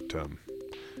appear. But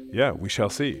we shall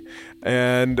see.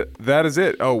 And that is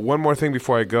it. Oh, one more thing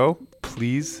before I go.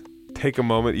 Please take a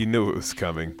moment. You knew it was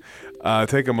coming.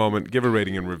 Take a moment, give a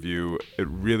rating and review. It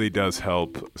really does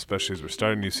help, especially as we're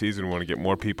starting a new season. We want to get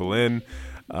more people in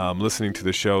listening to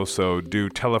the show. So do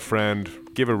tell a friend,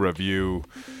 give a review.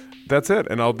 That's it.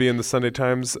 And I'll be in the Sunday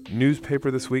Times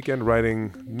newspaper this weekend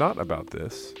writing not about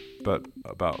this, but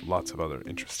about lots of other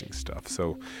interesting stuff.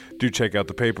 So do check out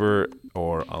the paper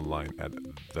or online at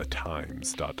thetimes.co.uk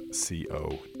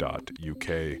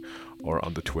or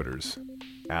on the Twitters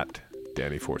at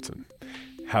Danny Fortson.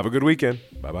 Have a good weekend.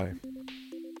 Bye-bye.